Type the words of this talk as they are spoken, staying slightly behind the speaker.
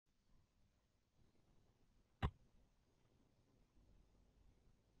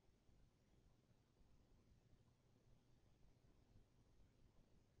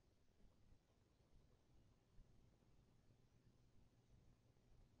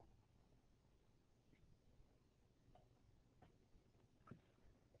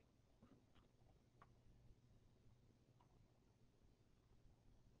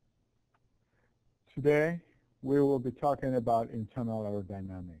Today, we will be talking about internal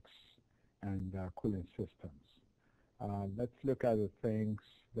aerodynamics and cooling systems. Let's look at the things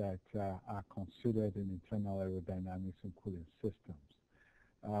that are considered in internal aerodynamics and cooling systems.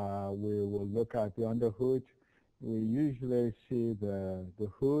 We will look at the underhood. We usually see the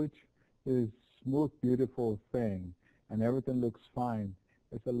hood is a smooth, beautiful thing, and everything looks fine.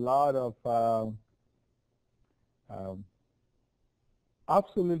 There's a lot of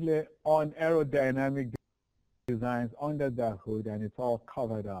absolutely unaerodynamic designs under the hood, and it's all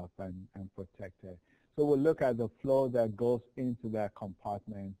covered up and protected. So we'll look at the flow that goes into that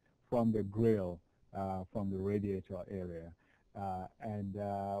compartment from the grill, from the radiator area.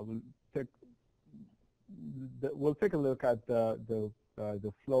 We'll take a look at the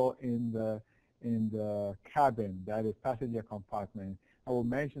flow in the cabin, that is passenger compartment. I will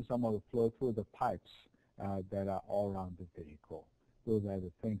mention some of the flow through the pipes that are all around the vehicle. Those are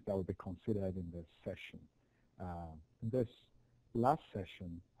the things that will be considered in this session. This last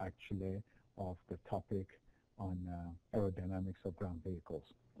session, actually, of the topic on aerodynamics of ground vehicles.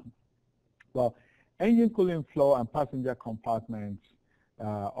 Well, engine cooling flow and passenger compartments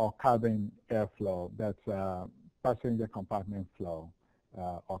or cabin airflow, that's passenger compartment flow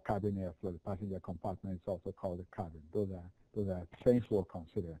or cabin airflow. The passenger compartment is also called the cabin. Those are things we'll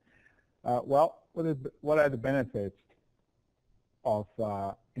consider. Well, what are the benefits of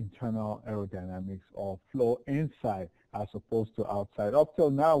internal aerodynamics or flow inside as opposed to outside? Up till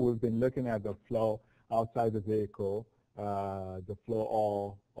now, we've been looking at the flow outside the vehicle, the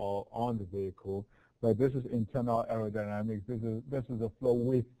flow all on the vehicle, but this is internal aerodynamics. This is the flow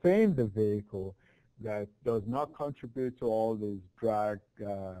within the vehicle that does not contribute to all these drag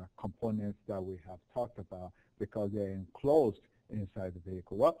components that we have talked about because they're enclosed inside the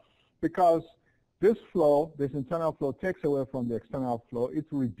vehicle. Well, because this flow, this internal flow, takes away from the external flow. It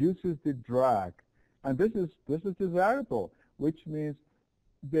reduces the drag, and this is desirable, which means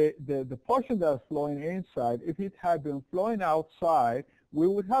the portion that's flowing inside, if it had been flowing outside, we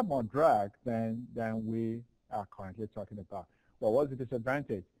would have more drag than we are currently talking about. Well, what's the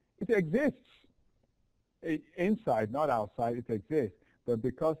disadvantage? It exists inside, not outside. It exists, but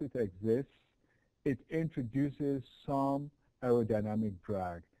because it exists, it introduces some aerodynamic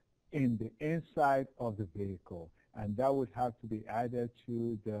drag in the inside of the vehicle, and that would have to be added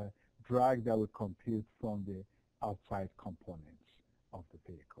to the drag that would compute from the outside components of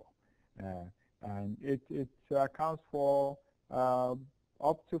the vehicle. And it accounts for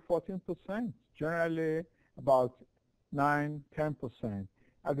up to 14%, generally about 9–10%.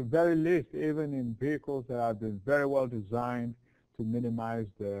 At the very least, even in vehicles that have been very well designed to minimize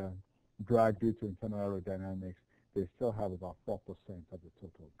the drag due to internal aerodynamics, they still have about 4% of the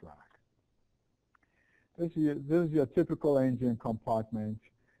total drag. This is your typical engine compartment.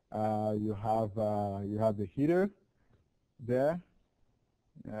 You have the heater there.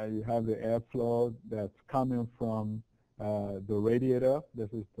 You have the airflow that's coming from the radiator.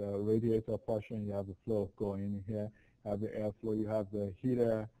 This is the radiator portion. You have the flow going in here. You have the airflow. You have the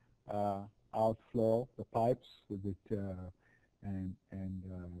heater outflow, the pipes with it, and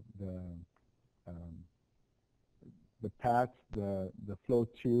the pads, the flow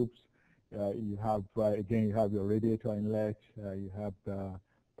tubes. You have, again, you have your radiator inlet. You have the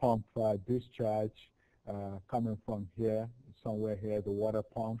pump discharge coming from here, somewhere here, the water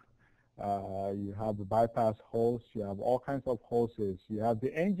pump. You have the bypass hose. You have all kinds of hoses. You have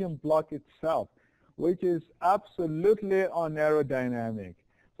the engine block itself, which is absolutely unaerodynamic.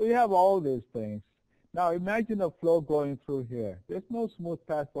 So you have all these things. Now imagine a flow going through here. There's no smooth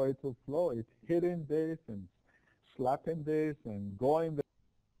path for it to flow. It's hitting this and slapping this and going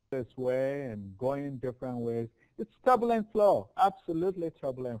this way and going different ways. It's turbulent flow, absolutely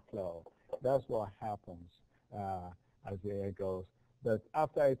turbulent flow. That's what happens as the air goes. But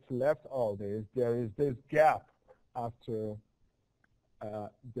after it's left all this, there is this gap after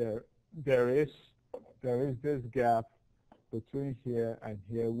there is this gap between here and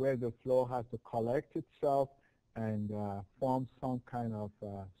here where the flow has to collect itself and form some kind of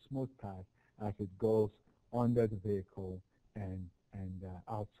smooth path as it goes under the vehicle and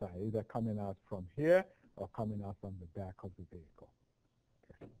outside, either coming out from here or coming out from the back of the vehicle.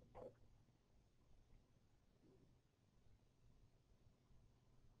 Okay.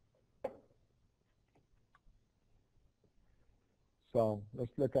 So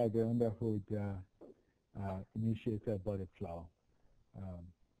let's look at the underhood initiated body flow.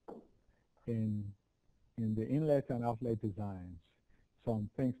 In the inlet and outlet designs, some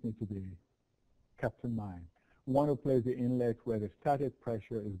things need to be kept in mind. We want to place the inlet where the static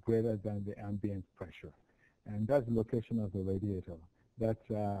pressure is greater than the ambient pressure, and that's the location of the radiator. That's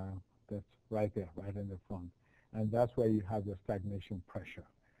right there, right in the front. And that's where you have the stagnation pressure.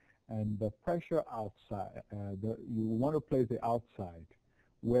 And the pressure outside, you want to place it outside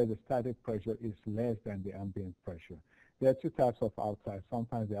where the static pressure is less than the ambient pressure. There are two types of outside.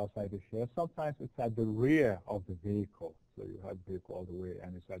 Sometimes the outside is here. Sometimes it's at the rear of the vehicle. So you have the vehicle all the way,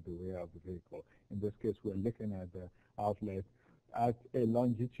 and it's at the rear of the vehicle. In this case, we're looking at the outlet at a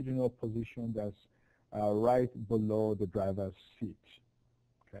longitudinal position that's right below the driver's seat.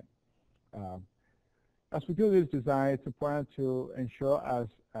 Okay. As we do this design, it's important to ensure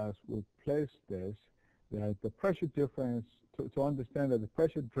as we place this that the pressure difference, to understand that the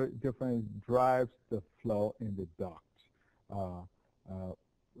pressure difference drives the flow in the duct.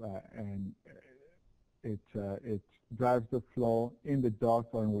 And it drives the flow in the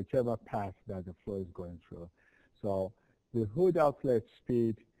duct or in whichever path that the flow is going through. So the hood outlet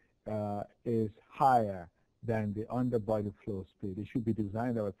speed is higher than the underbody flow speed. It should be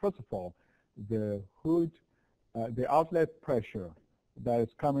designed that way. First of all, the hood, the outlet pressure that is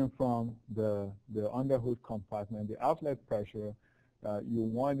coming from the underhood compartment, the outlet pressure, you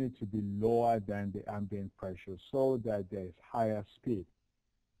want it to be lower than the ambient pressure so that there is higher speed.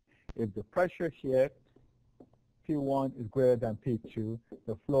 If the pressure here, P1 is greater than P2,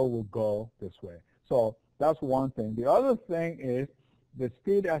 the flow will go this way. So that's one thing. The other thing is the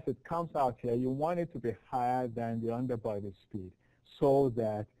speed as it comes out here, you want it to be higher than the underbody speed so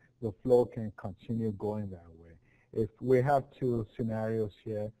that the flow can continue going that way. If we have two scenarios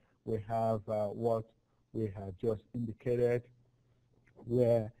here, we have what we have just indicated,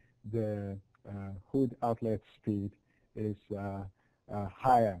 where the hood outlet speed is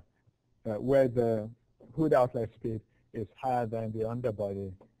higher, where the hood outlet speed is higher than the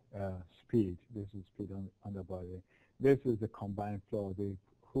underbody speed. This is speed on underbody. This is the combined flow. The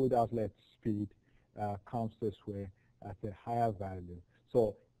hood outlet speed comes this way at a higher value.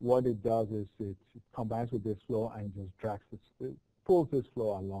 So what it does is it combines with this flow and just drags this, it pulls this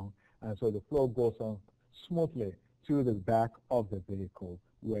flow along, and so the flow goes on smoothly to the back of the vehicle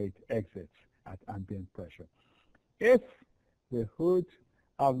where it exits at ambient pressure. If the hood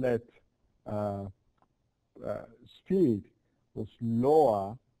outlet speed was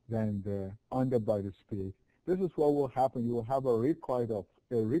lower than the underbody speed, this is what will happen. You will have a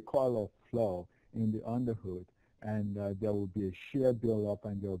recoil of flow in the underhood, and there will be a shear buildup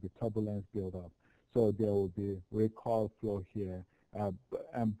and there will be turbulence buildup. So there will be recoil flow here,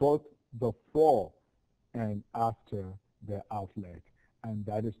 and both before and after the outlet, and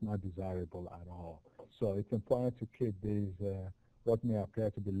that is not desirable at all. So it's important to keep these what may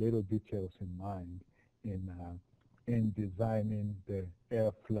appear to be little details in mind in designing the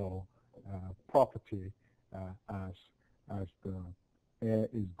airflow property as the air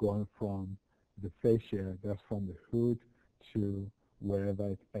is going from the fascia, that's from the hood, to wherever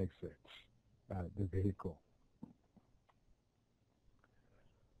it exits the vehicle.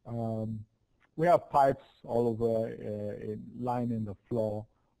 We have pipes all over lining the floor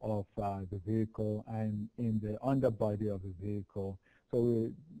of the vehicle and in the underbody of the vehicle. So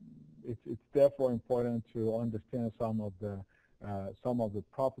it's therefore important to understand some of the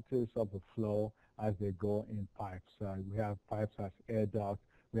properties of the flow as they go in pipes. We have pipes as air ducts.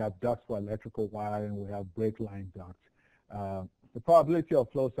 We have ducts for electrical wiring. We have brake line ducts. The probability of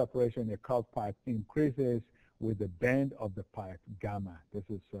flow separation in a curved pipe increases with the bend of the pipe, gamma. This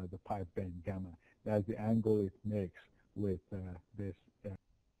is the pipe bend, gamma. That's the angle it makes with this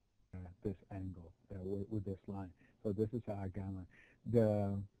angle, with this line. So this is our gamma.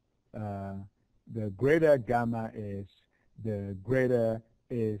 The greater gamma is, the greater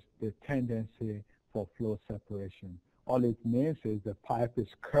is the tendency for flow separation. All it means is the pipe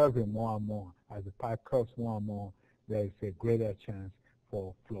is curving more and more. As the pipe curves more and more, there is a greater chance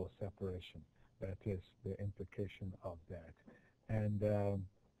for flow separation. That is the implication of that. And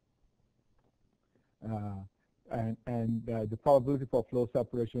the probability for flow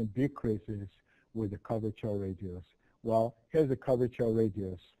separation decreases with the curvature radius. Well, here's the curvature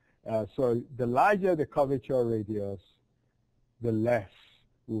radius. So the larger the curvature radius, the less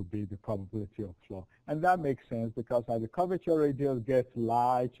will be the probability of flow. And that makes sense because as the curvature radius gets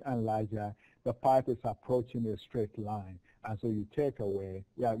large and larger, the pipe is approaching a straight line. And so you take away,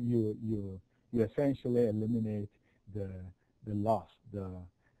 you essentially eliminate the loss,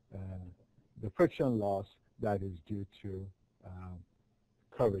 the friction loss that is due to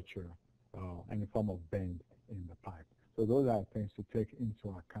curvature, any form of bend in the pipe. So those are things to take into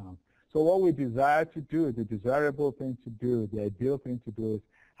account. So what we desire to do, the desirable thing to do, the ideal thing to do is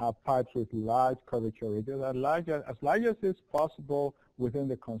have pipes with large curvature radius, as large as is possible within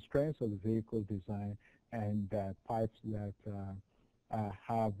the constraints of the vehicle design, and pipes that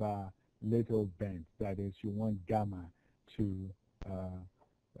have little bend. That is, you want gamma to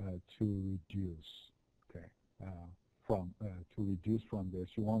reduce. Okay, to reduce from this,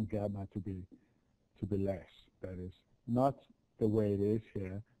 you want gamma to be less. That is not the way it is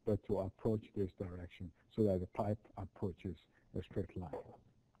here, but to approach this direction so that the pipe approaches a straight line.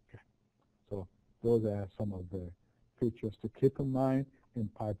 Okay, so those are some of the features to keep in mind in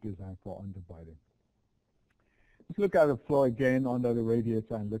pipe design for underbody. Let's look at the flow again under the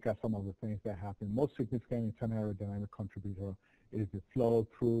radiator and look at some of the things that happen. Most significant internal aerodynamic contributor is the flow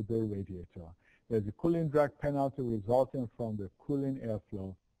through the radiator. There's a cooling drag penalty resulting from the cooling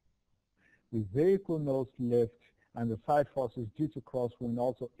airflow. The vehicle nose lift and the side forces due to crosswind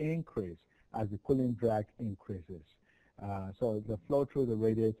also increase as the cooling drag increases. So the flow through the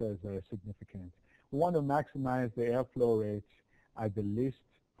radiator is very significant. We want to maximize the airflow rate at the least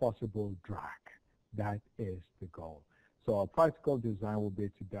possible drag. That is the goal. So our practical design will be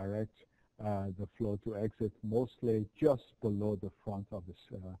to direct the flow to exit mostly just below the front of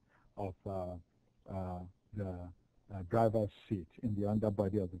the driver's seat in the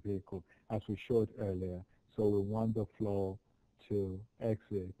underbody of the vehicle, as we showed earlier. So we want the flow to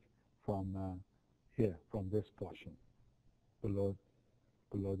exit from here, from this portion, below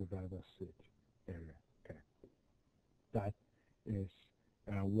the driver's seat area. Okay, that is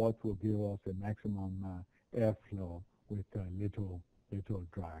what will give us a maximum airflow with little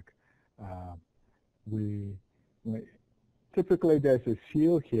drag. Typically there's a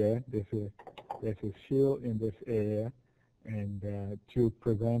seal here. There's a seal in this area, and to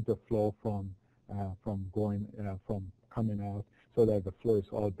prevent the flow from coming out, so that the flow is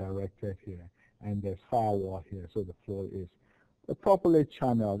all directed here. And there's firewall here, so the flow is properly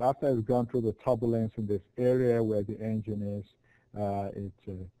channeled. After it's gone through the turbulence in this area where the engine is, it's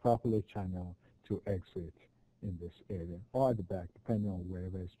properly channeled to exit in this area or at the back, depending on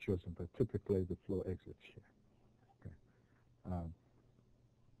wherever it's chosen. But typically the flow exits here.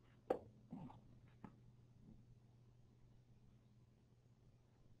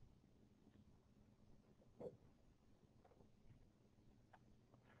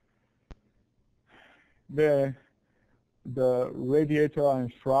 Okay. The radiator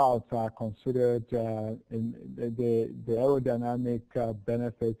and shrouds are considered in the aerodynamic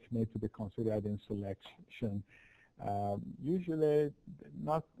benefits need to be considered in selection. Usually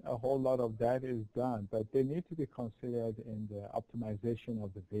not a whole lot of that is done, but they need to be considered in the optimization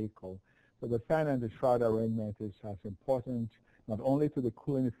of the vehicle. So the fan and the shroud arrangement is as important not only to the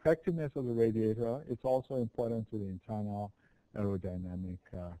cooling effectiveness of the radiator, it's also important to the internal aerodynamic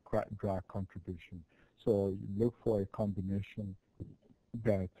drag contribution. So you look for a combination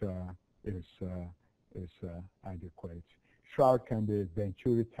that is adequate. Shroud can be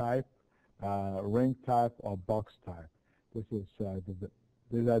Venturi type, ring type, or box type. This is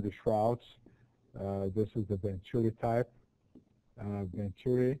these are the shrouds. This is the Venturi type.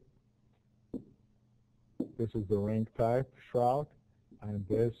 Venturi. This is the ring type shroud, and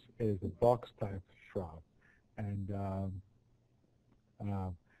this is the box type shroud. And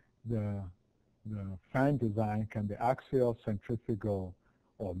the fan design can be axial, centrifugal,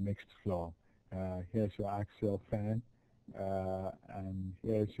 or mixed flow. Here's your axial fan, and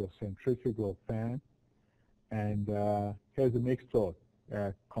here's your centrifugal fan, and here's the mixed flow,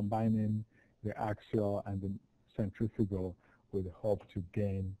 combining the axial and the centrifugal with the hope to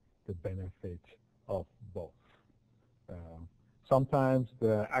gain the benefit of both. Sometimes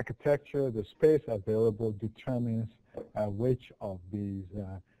the architecture, the space available determines which of these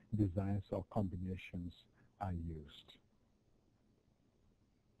designs or combinations are used.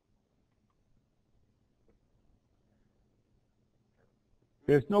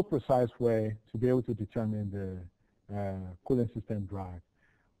 There's no precise way to be able to determine the cooling system drag.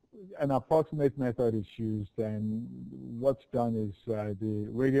 An approximate method is used, and what's done is the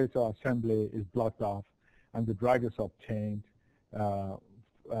radiator assembly is blocked off and the drag is obtained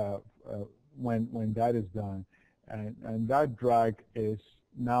when that is done. And that drag is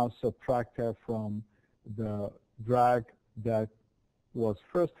now subtracted from the drag that was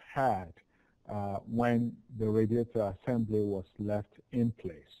first had when the radiator assembly was left in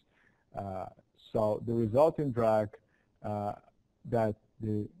place. So the resulting drag that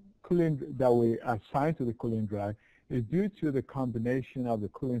we assign to the cooling drag is due to the combination of the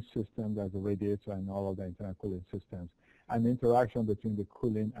cooling system, that's the radiator and all of the internal cooling systems, and the interaction between the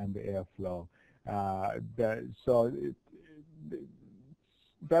cooling and the airflow.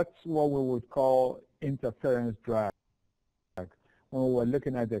 That's what we would call interference drag. When we were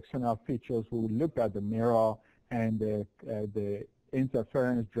looking at the external features, we would look at the mirror and the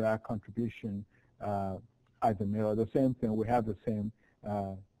interference drag contribution at the mirror. The same thing, we have the same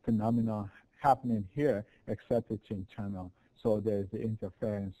phenomenon happening here, except it's internal. So there's the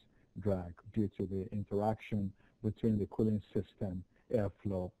interference drag due to the interaction between the cooling system,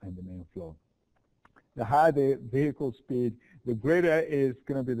 airflow, and the main flow. The higher the vehicle speed, the greater is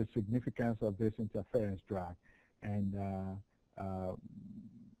going to be the significance of this interference drag. And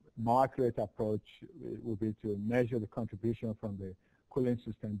more accurate approach would be to measure the contribution from the cooling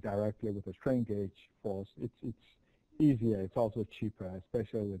system directly with a strain gauge force. It's easier. It's also cheaper,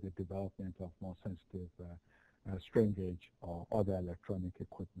 especially with the development of more sensitive strain gauge or other electronic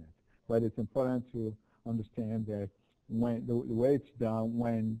equipment. But it's important to understand that when the way it's done,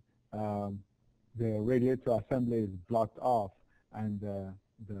 when the radiator assembly is blocked off and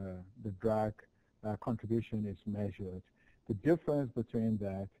the drag contribution is measured, the difference between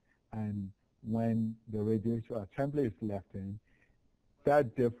that and when the radiator assembly is left in,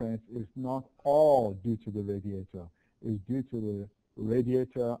 that difference is not all due to the radiator. It's due to the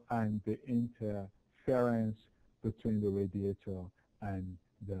radiator and the interference between the radiator and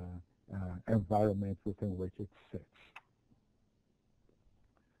the environment within which it sits.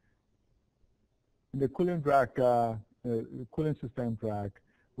 In the cooling drag, cooling system drag,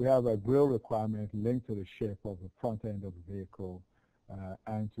 we have a grill requirement linked to the shape of the front end of the vehicle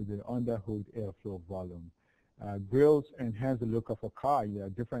and to the underhood airflow volume. Grills enhance the look of a car. There are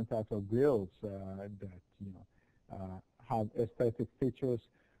different types of grills that have aesthetic features,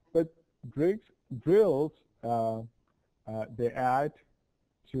 but grills they add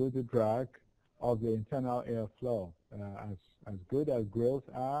to the drag of the internal airflow. As good as grills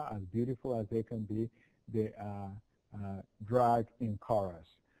are, as beautiful as they can be, they are drag incorrect.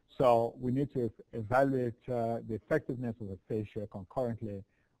 So we need to evaluate the effectiveness of the fascia concurrently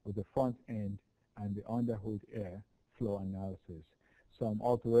with the front end and the underhood air flow analysis. Some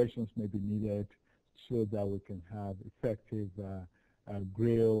alterations may be needed so that we can have effective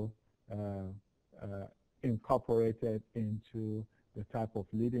grill incorporated into the type of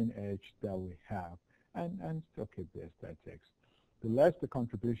leading edge that we have, and still keep the aesthetics. The less the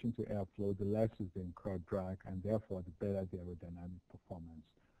contribution to airflow, the less is the incurred drag, and therefore the better the aerodynamic performance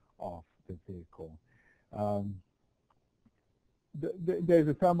of the vehicle. There's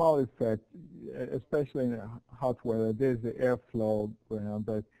a thermal effect, especially in hot weather. There's the airflow going on,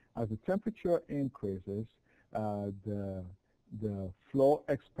 but as the temperature increases, the flow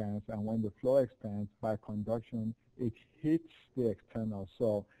expands, and when the flow expands by conduction, it hits the external.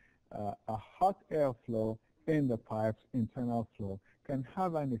 So a hot airflow in the pipe's internal flow can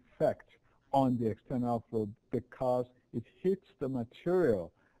have an effect on the external flow because it hits the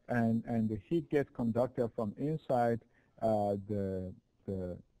material, and the heat gets conducted from inside the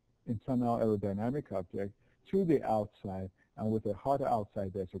internal aerodynamic object to the outside, and with a hotter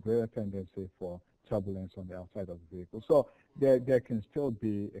outside, there's a greater tendency for turbulence on the outside of the vehicle. So there can still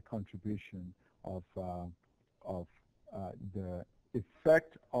be a contribution of the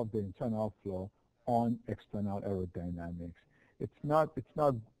effect of the internal flow on external aerodynamics. It's not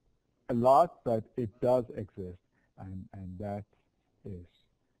a lot, but it does exist, and that is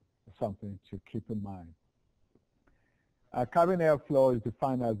something to keep in mind. Cabin airflow is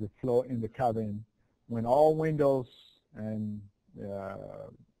defined as the flow in the cabin when all windows and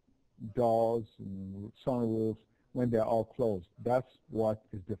doors and sunroofs, when they're all closed. That's what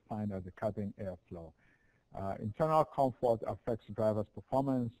is defined as the cabin airflow. Internal comfort affects the driver's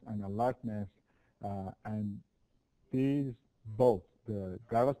performance and alertness, and these both, the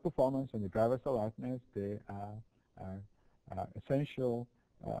driver's performance and the driver's alertness, they are essential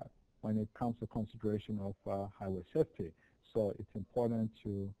when it comes to consideration of highway safety. So it's important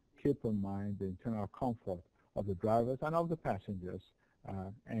to keep in mind the internal comfort of the drivers and of the passengers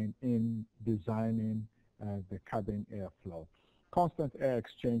and in designing the cabin airflow. Constant air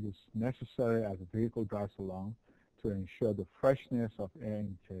exchange is necessary as the vehicle drives along to ensure the freshness of air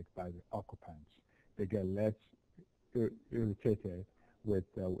intake by the occupants. They get less irritated with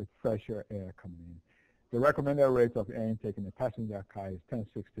fresher air coming in. The recommended rate of air intake in a passenger car is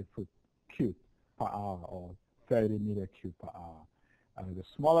 1060 foot cube per hour, or 30 meter cube per hour. The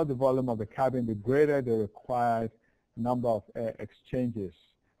smaller the volume of the cabin, the greater the required number of air exchanges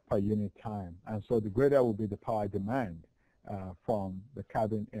per unit time, and so the greater will be the power demand from the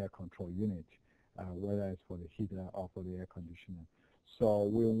cabin air control unit, whether it's for the heater or for the air conditioner. So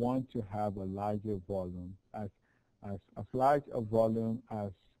we want to have a larger volume, as large a volume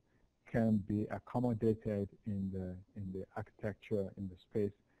as can be accommodated in the architecture, in the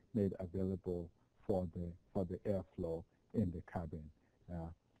space made available for the airflow in the cabin.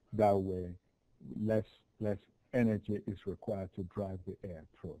 That way, less energy is required to drive the air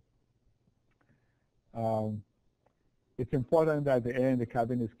through. It's important that the air in the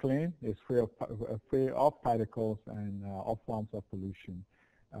cabin is clean, it's free of particles and all forms of pollution.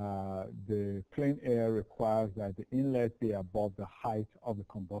 The clean air requires that the inlet be above the height of the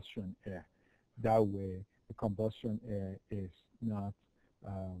combustion air. That way, the combustion air is not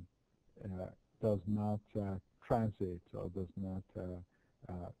does not transit or does not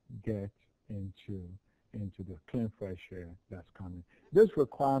get into the clean fresh air that's coming. This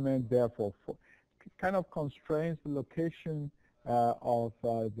requirement, therefore, kind of constrains the location of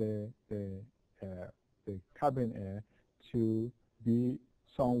the cabin air to be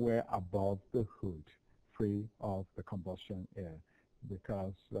somewhere above the hood, free of the combustion air,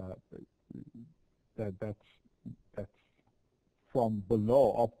 because that's from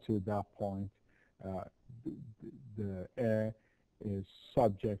below up to that point, the air is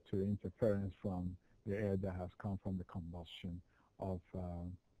subject to interference from the air that has come from the combustion of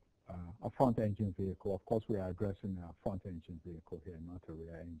a front engine vehicle. Of course, we are addressing a front engine vehicle here, not a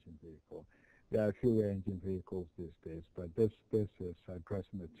rear engine vehicle. There are a few rear engine vehicles these days, but this is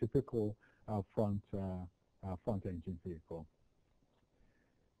addressing a typical front engine vehicle.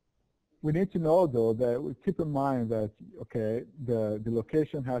 We need to know, though, that we keep in mind that, okay, the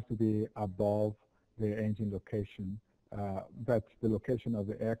location has to be above the engine location, but the location of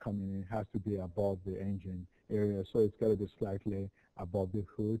the air coming in has to be above the engine area, so it's got to be slightly above the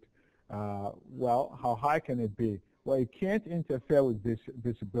hood. Well, how high can it be? Well, it can't interfere with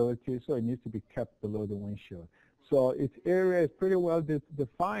visibility, so it needs to be kept below the windshield. So its area is pretty well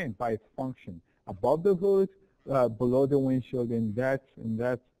defined by its function. Above the hood, below the windshield, and that's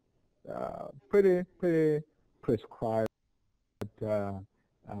pretty prescribed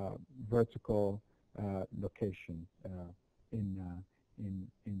vertical location in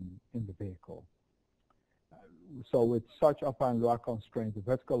the vehicle. So with such upper and lower constraints, the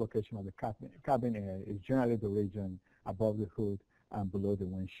vertical location of the cabin air is generally the region above the hood and below the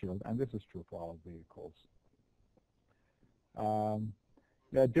windshield, and this is true for all vehicles.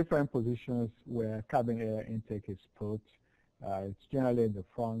 There are different positions where cabin air intake is put. It's generally in the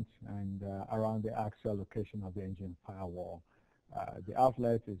front and around the axial location of the engine firewall. The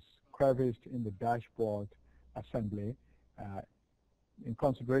outlet is crevised in the dashboard assembly. In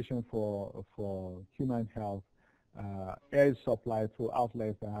consideration for human health, air is supplied through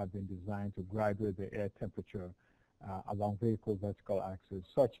outlets that have been designed to graduate the air temperature along vehicle vertical axis,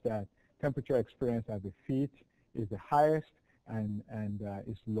 such that temperature experienced at the feet is the highest and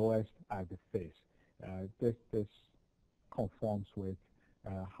is lowest at the face. This conforms with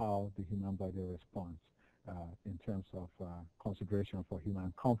how the human body responds in terms of consideration for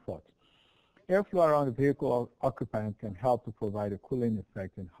human comfort. Airflow around the vehicle occupant can help to provide a cooling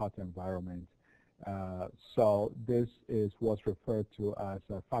effect in hot environments. So this is what's referred to as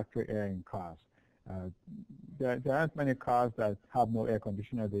factory air in cars. There aren't many cars that have no air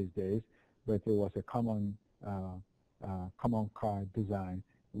conditioner these days, but it was a common car design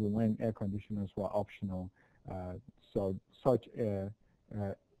when air conditioners were optional. So such air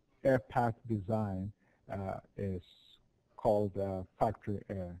path design is called factory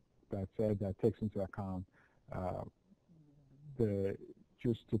air. That takes into account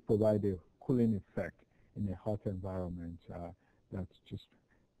just to provide a cooling effect in a hot environment. That's just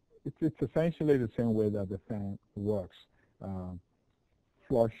it's essentially the same way that the fan works.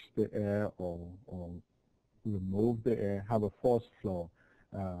 Flush the air or remove the air, have a forced flow,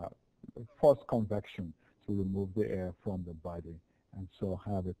 forced convection to remove the air from the body, and so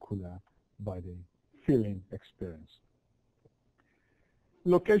have a cooler body feeling experience.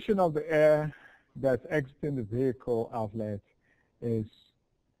 Location of the air that's exiting the vehicle outlet is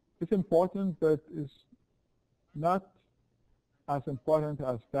important, but it's not as important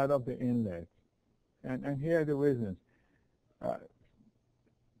as that of the inlet. And here are the reasons.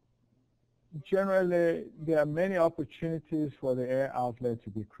 Generally, there are many opportunities for the air outlet to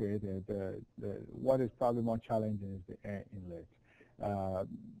be created. What is probably more challenging is the air inlet.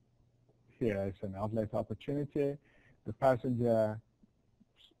 Here is an outlet opportunity. The passengers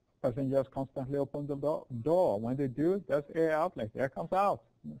constantly open the door. When they do, there's air outlet. Air comes out.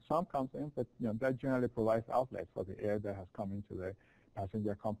 Some comes in, but that generally provides outlet for the air that has come into the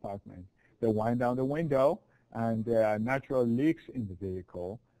passenger compartment. They wind down the window, and there are natural leaks in the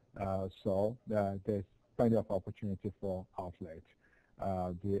vehicle, so there's plenty of opportunity for outlet.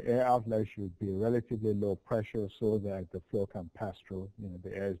 The air outlet should be relatively low pressure so that the flow can pass through,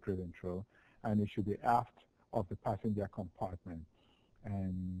 the air is driven through, and it should be aft of the passenger compartment.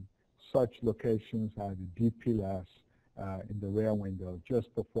 And such locations are the D pillars in the rear window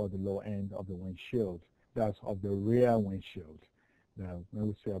just before the low end of the windshield. That's of the rear windshield. Now, when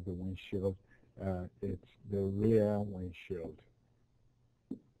we say of the windshield, it's the rear windshield.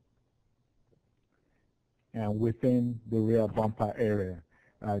 And within the rear bumper area,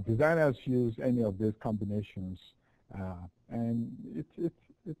 designers use any of these combinations, and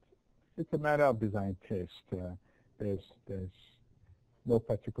it's a matter of design taste. There's no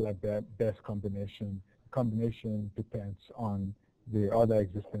particular best combination. Combination depends on the other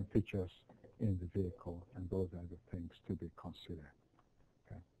existing features in the vehicle, and those are the things to be considered.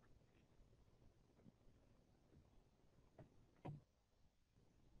 Okay.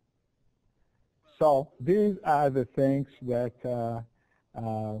 So these are the things that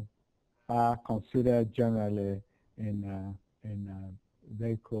are considered generally in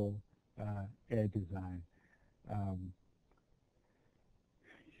vehicle air design.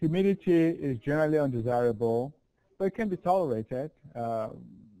 Humidity is generally undesirable, but it can be tolerated.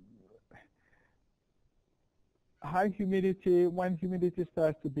 High humidity, when humidity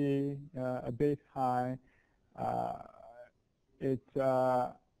starts to be a bit high, it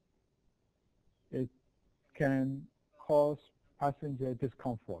can cause passenger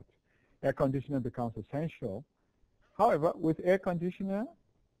discomfort. Air conditioner becomes essential. However, with air conditioner,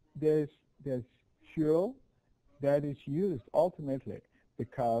 there's fuel that is used ultimately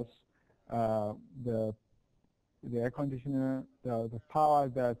because the air conditioner, the power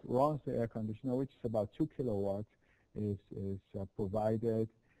that runs the air conditioner, which is about 2 kilowatts, is provided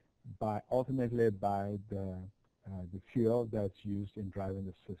ultimately by the fuel that's used in driving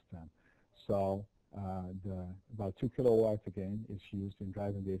the system. So about 2 kilowatts again is used in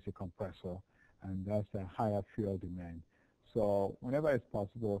driving the AC compressor, and that's a higher fuel demand. So whenever it's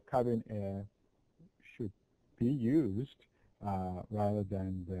possible, cabin air should be used rather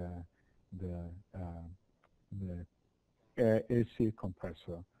than the air AC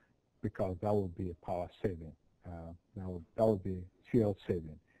compressor, because that would be a power saving. That would be fuel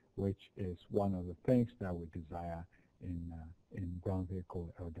saving, which is one of the things that we desire in ground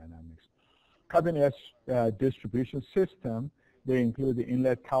vehicle aerodynamics. Cabin air distribution system, they include the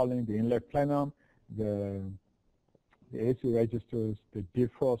inlet cowling, the inlet plenum, the AC registers, the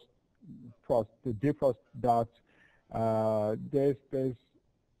defrost ducts. There's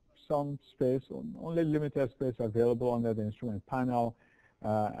some space, only limited space available under the instrument panel,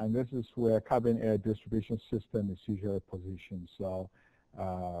 and this is where cabin air distribution system is usually positioned. So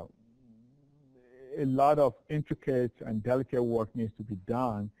a lot of intricate and delicate work needs to be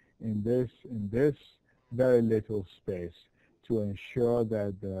done in this very little space to ensure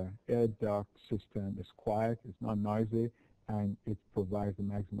that the air duct system is quiet, it's not noisy, and it provides the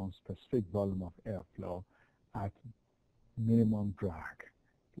maximum specific volume of airflow at minimum drag.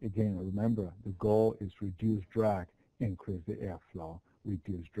 Again, remember, the goal is reduce drag, increase the airflow,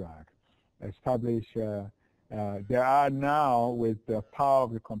 reduce drag. Establish, there are now, with the power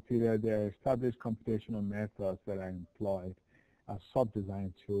of the computer, there are established computational methods that are employed as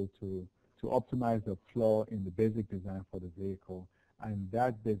sub-design tool to optimize the flow in the basic design for the vehicle, and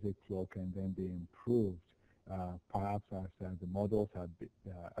that basic flow can then be improved perhaps as the models are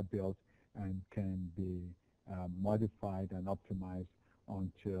built and can be modified and optimized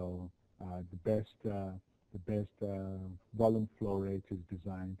until the best volume flow rate is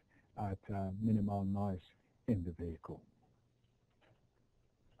designed at minimal noise in the vehicle.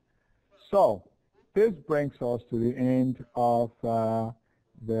 So this brings us to the end of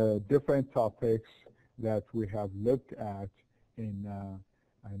the different topics that we have looked at in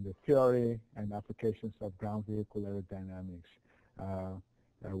the theory and applications of ground vehicle aerodynamics.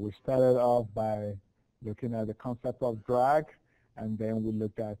 We started off by looking at the concept of drag, and then we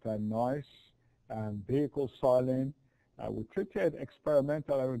looked at noise and vehicle soiling. We treated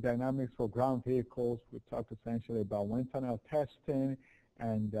experimental aerodynamics for ground vehicles. We talked essentially about wind tunnel testing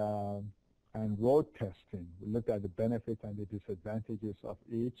and road testing. We looked at the benefits and the disadvantages of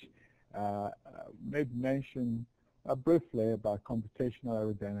each. Made mention briefly about computational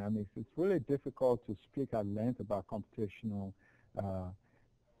aerodynamics. It's really difficult to speak at length about computational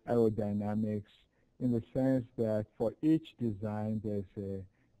aerodynamics in the sense that for each design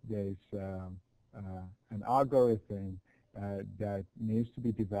there's an algorithm that needs to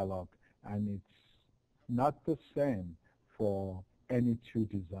be developed, and it's not the same for any two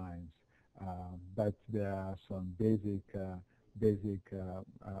designs. But there are some basic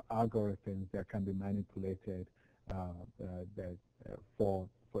algorithms that can be manipulated for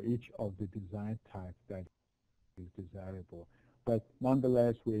each of the design types that is desirable. But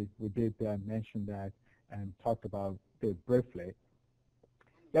nonetheless, we did mention that and talked about it briefly.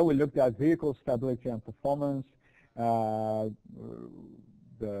 Then we looked at vehicle stability and performance,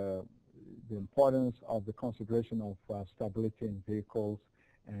 the importance of the consideration of stability in vehicles,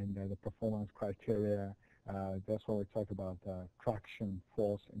 and the performance criteria. That's when we talk about traction,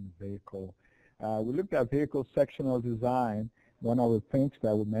 force in the vehicle. We looked at vehicle sectional design. One of the things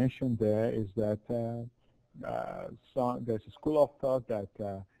that we mentioned there is that there's a school of thought that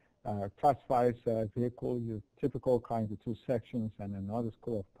classifies vehicles as typical car into 2 sections, and another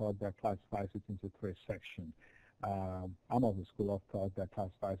school of thought that classifies it into 3 sections. I'm of the school of thought that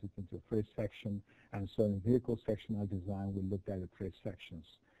classifies it into 3 sections, and so in vehicle sectional design, we looked at the 3 sections.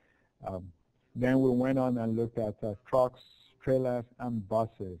 Then we went on and looked at trucks, trailers, and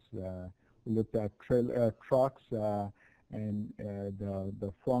buses. We looked at trucks and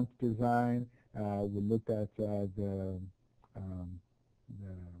the front design. We looked at the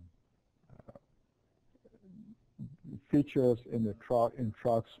features in the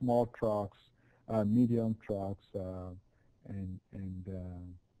trucks, small trucks, medium trucks, and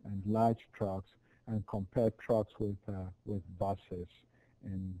large trucks, and compared trucks with buses,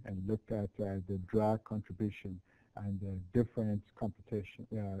 and looked at the drag contribution and the different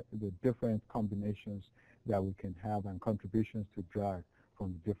the different combinations that we can have and contributions to drag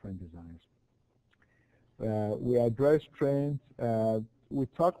from different designs. We addressed trains. We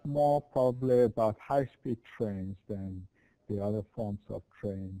talk more probably about high-speed trains than the other forms of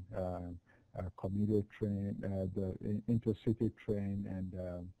train, commuter train, the intercity train, and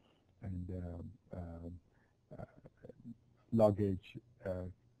luggage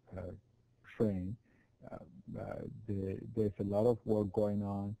train. There's a lot of work going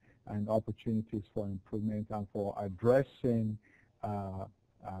on and opportunities for improvement and for addressing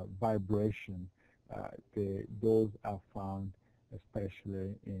vibration. Those are found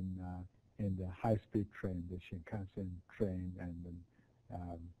especially in the high-speed train, the Shinkansen train, and the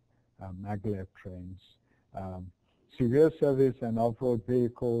maglev trains. Severe service and off-road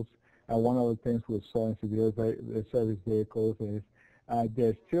vehicles. One of the things we saw in severe service vehicles is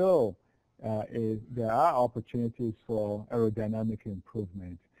there are opportunities for aerodynamic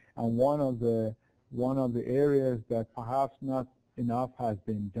improvement, and one of the areas that perhaps not enough has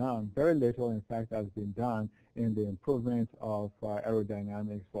been done, very little in fact has been done in the improvement of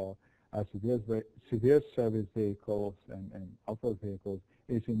aerodynamics for severe service vehicles and off-road vehicles,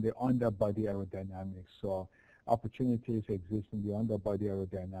 is in the underbody aerodynamics. So opportunities exist in the underbody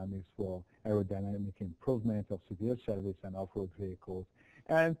aerodynamics for aerodynamic improvement of severe service and off-road vehicles,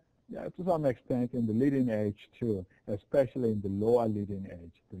 and to some extent in the leading edge too, especially in the lower leading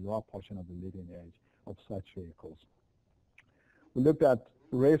edge, the lower portion of the leading edge of such vehicles. We looked at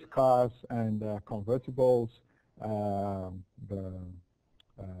race cars and convertibles, the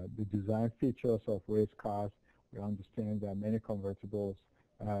design features of race cars. We understand that many convertibles,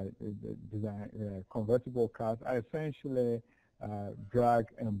 convertible cars are essentially drag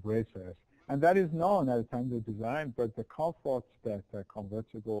embracers. And that is known at the time of design, but the comforts that a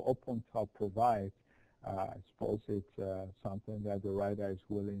convertible open top provides, I suppose it's something that the rider is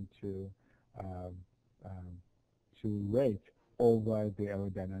willing to rate over the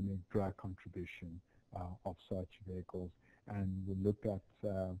aerodynamic drag contribution of such vehicles. And we looked at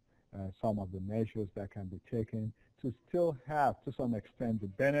some of the measures that can be taken to still have, to some extent, the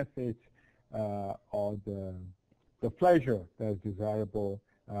benefit or the pleasure that is desirable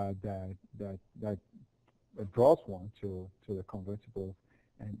that draws one to the convertibles,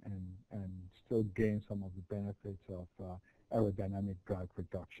 and still gain some of the benefits of aerodynamic drag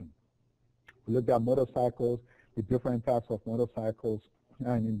reduction. We looked at motorcycles, the different types of motorcycles,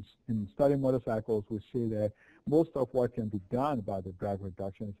 and in studying motorcycles, we see that most of what can be done about the drag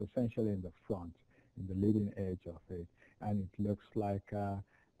reduction is essentially in the front, in the leading edge of it, and it looks like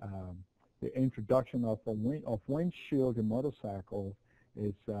the introduction of windshield in motorcycles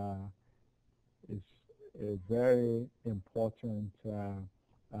is a very important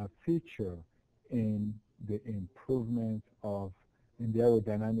feature in the improvement of, in the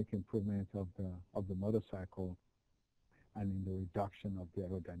aerodynamic improvement of the motorcycle, and in the reduction of the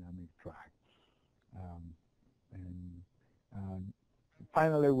aerodynamic drag.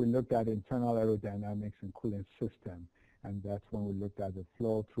 Finally, we looked at internal aerodynamics and cooling system, and that's when we looked at the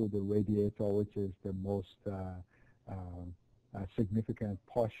flow through the radiator, which is the most significant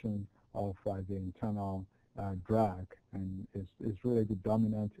portion of the internal drag, and is really the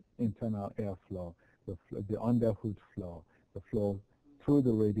dominant internal airflow, the underhood flow, the flow through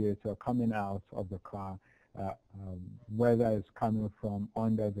the radiator coming out of the car, whether it's coming from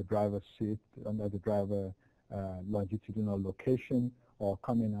under the driver's seat, under the driver longitudinal location, or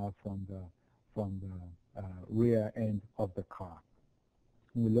coming out from the rear end of the car.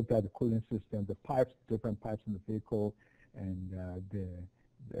 We looked at the cooling system, the pipes, different pipes in the vehicle, and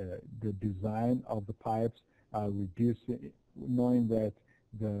the design of the pipes, reducing, knowing that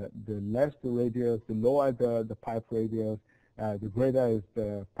less the radius, the lower the pipe radius, the greater is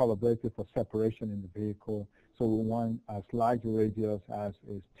the probability for separation in the vehicle. So we want as large a radius as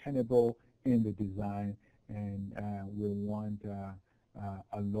is tenable in the design, and we want a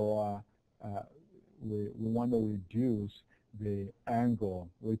lower, we want to reduce the angle,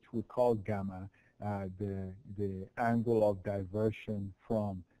 which we call gamma, the angle of diversion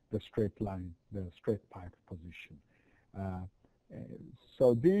from the straight line, the straight pipe position.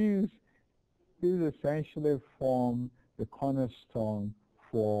 So these essentially form the cornerstone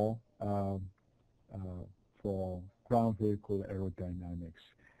for ground vehicle aerodynamics.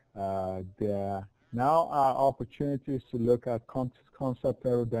 There now are opportunities to look at concept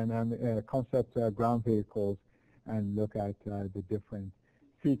aerodynamic, ground vehicles, and look at the different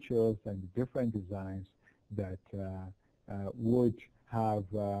features and the different designs that would have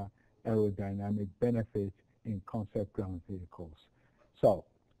aerodynamic benefit in concept ground vehicles. So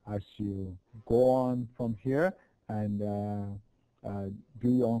as you go on from here and do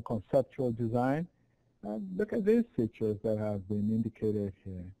your own conceptual design, look at these features that have been indicated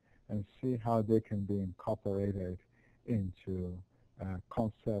here and see how they can be incorporated into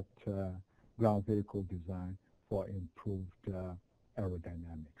concept ground vehicle design for improved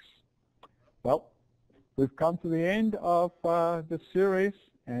aerodynamics. Well, we've come to the end of the series,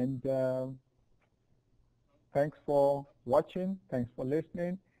 and thanks for watching, thanks for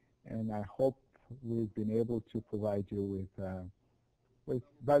listening, and I hope we've been able to provide you with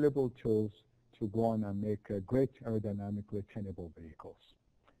valuable tools to go on and make great aerodynamically tenable vehicles.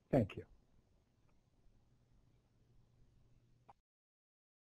 Thank you.